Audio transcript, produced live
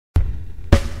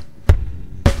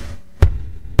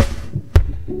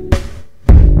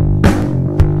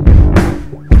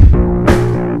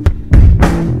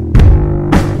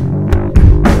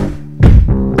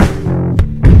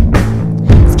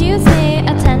Excuse me,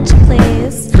 attention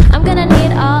please. I'm gonna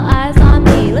need all eyes on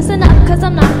me. Listen up, cause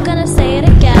I'm not gonna say it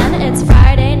again. It's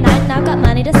Friday night and I've got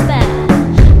money to spend.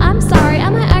 I'm sorry,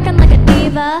 am I acting like a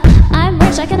diva? I'm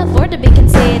rich, I can afford to be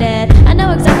conceited. I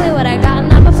know exactly what I got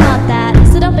and I'ma flaunt that.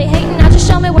 So don't be hating, now just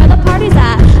show me where the party's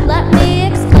at. Let me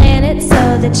explain it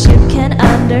so that you can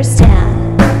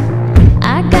understand.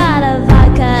 I got a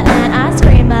vodka and ice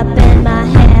cream up in my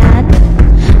hand,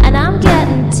 and I'm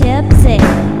getting tipsy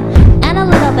and a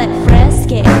little bit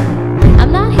frisky.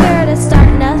 I'm not here to start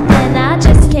nothing, I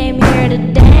just came here to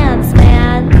dance,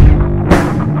 man.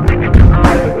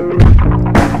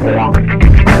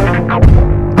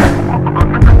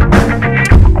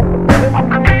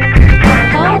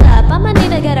 Hold up, I'ma need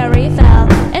to get a refill.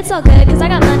 It's all good, cause I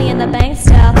got money in the bank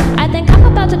still. I think I'm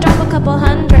about to drop a couple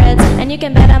hundreds, and you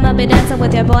can bet I'ma be dancing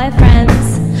with your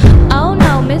boyfriends. Oh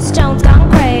no, Miss Jones gone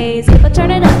crazy, but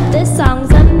turn it up, this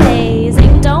song's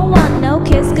amazing. Don't want no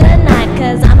kiss, good